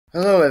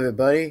Hello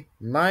everybody,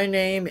 my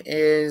name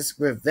is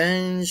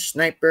Revenge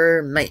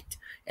Sniper Mate,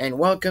 and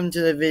welcome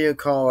to the video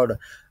called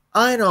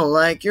I Don't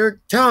Like Your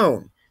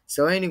Tone.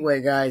 So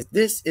anyway guys,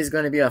 this is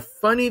going to be a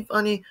funny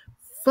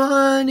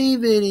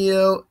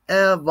video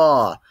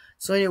ever.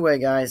 So anyway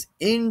guys,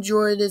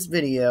 enjoy this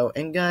video,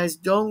 and guys,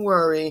 don't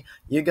worry,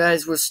 you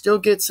guys will still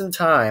get some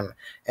time.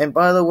 And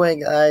by the way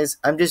guys,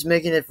 I'm just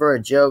making it for a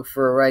joke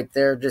for right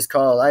there, just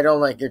called I Don't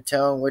Like Your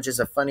Tone, which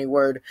is a funny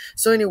word.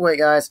 So anyway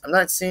guys, I'm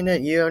not saying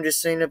it you, I'm just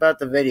saying about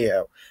the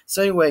video.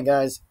 So anyway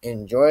guys,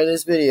 enjoy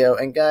this video,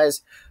 and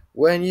guys,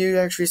 when you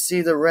actually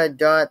see the red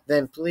dot,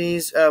 then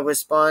please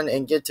respond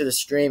and get to the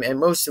stream,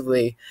 and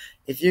mostly,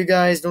 if you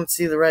guys don't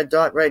see the red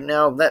dot right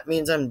now, that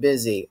means I'm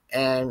busy,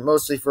 and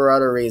mostly for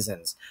other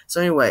reasons.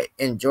 So anyway,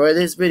 enjoy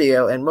this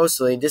video, and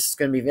mostly, this is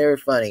going to be very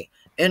funny.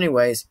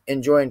 Anyways,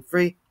 enjoy in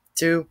 3,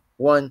 2,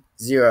 1,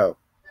 0.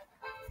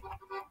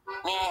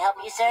 May I help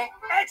you, sir?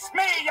 It's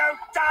me, you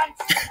dunce!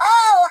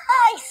 Oh,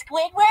 hi,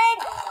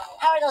 Squidward!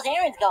 How are those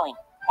errands going?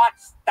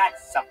 What's that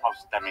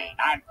supposed to mean?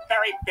 I'm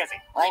very busy.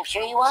 Well, I'm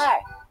sure you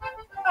are.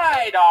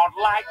 I don't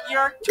like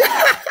your tone.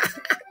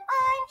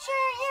 I'm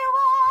sure you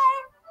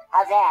are.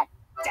 How's that?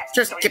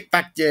 Just get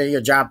back to your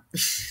job.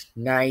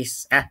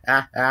 Nice.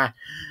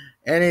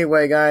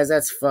 Anyway, guys,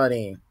 that's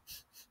funny.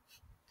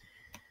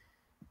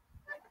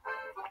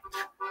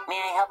 May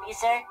I help you,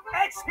 sir?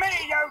 It's me,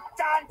 you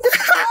dunce!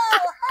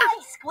 Oh,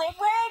 hi,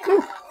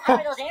 Squidward! How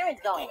are those errands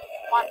going?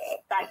 What's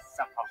that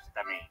supposed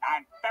to mean?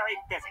 I'm very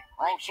busy.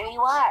 Well, I'm sure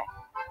you are.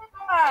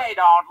 I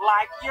don't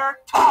like your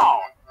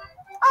tone.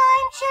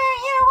 I'm sure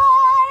you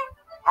are.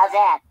 How's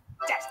that?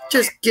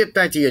 Just get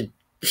back to your...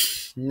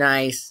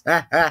 Nice.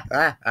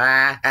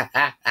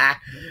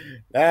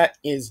 That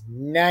is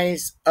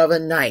nice of a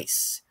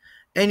nice.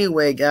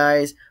 Anyway,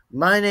 guys,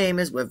 my name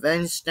is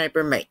Revenge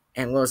Sniper Mate,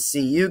 and we'll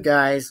see you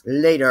guys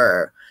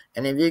later.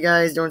 And if you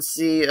guys don't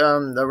see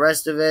the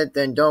rest of it,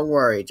 then don't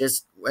worry,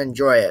 just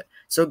enjoy it.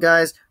 So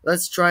guys,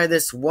 let's try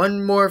this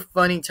one more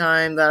funny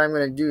time that I'm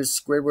gonna do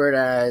Squidward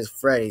as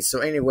Freddy. So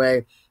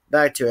anyway,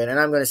 back to it, and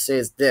I'm gonna say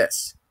is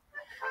this.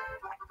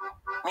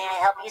 May I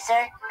help you,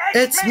 sir?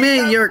 It's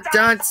me, your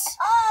dunce.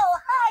 Oh,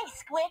 hi,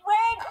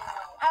 Squidward!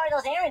 How are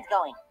those errands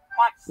going?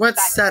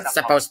 What's that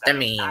supposed to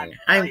mean?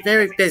 I'm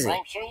very busy. Well,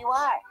 I'm sure you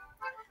are.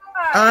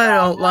 I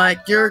don't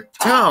like your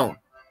tone.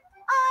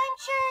 I'm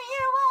sure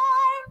you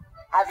are.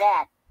 How's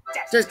that?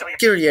 Just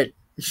curious.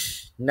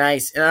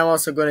 Nice. And I'm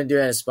also gonna do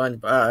it as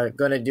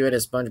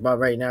SpongeBob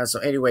right now. So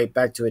anyway,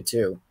 back to it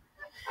too.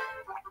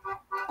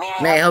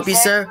 May I help you,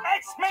 sir?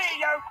 It's me,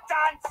 you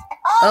dunce!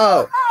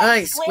 Oh,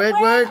 hi,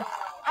 Squidward.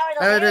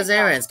 How are those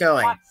errands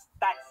going? What's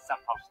that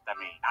supposed to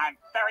mean? I'm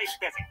very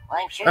busy. Well,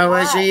 I'm sure Oh, you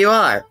well, are. sure you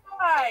are.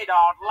 I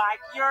don't like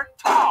your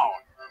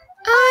tone.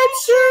 I'm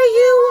sure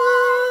you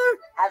are.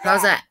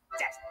 How's that?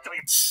 Just do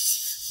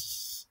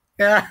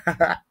it.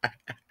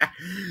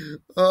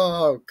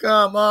 Oh,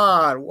 come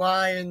on.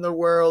 Why in the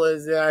world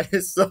is that?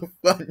 It's so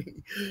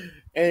funny.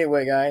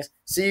 Anyway, guys,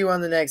 see you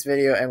on the next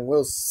video, and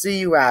we'll see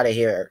you out of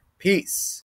here. Peace.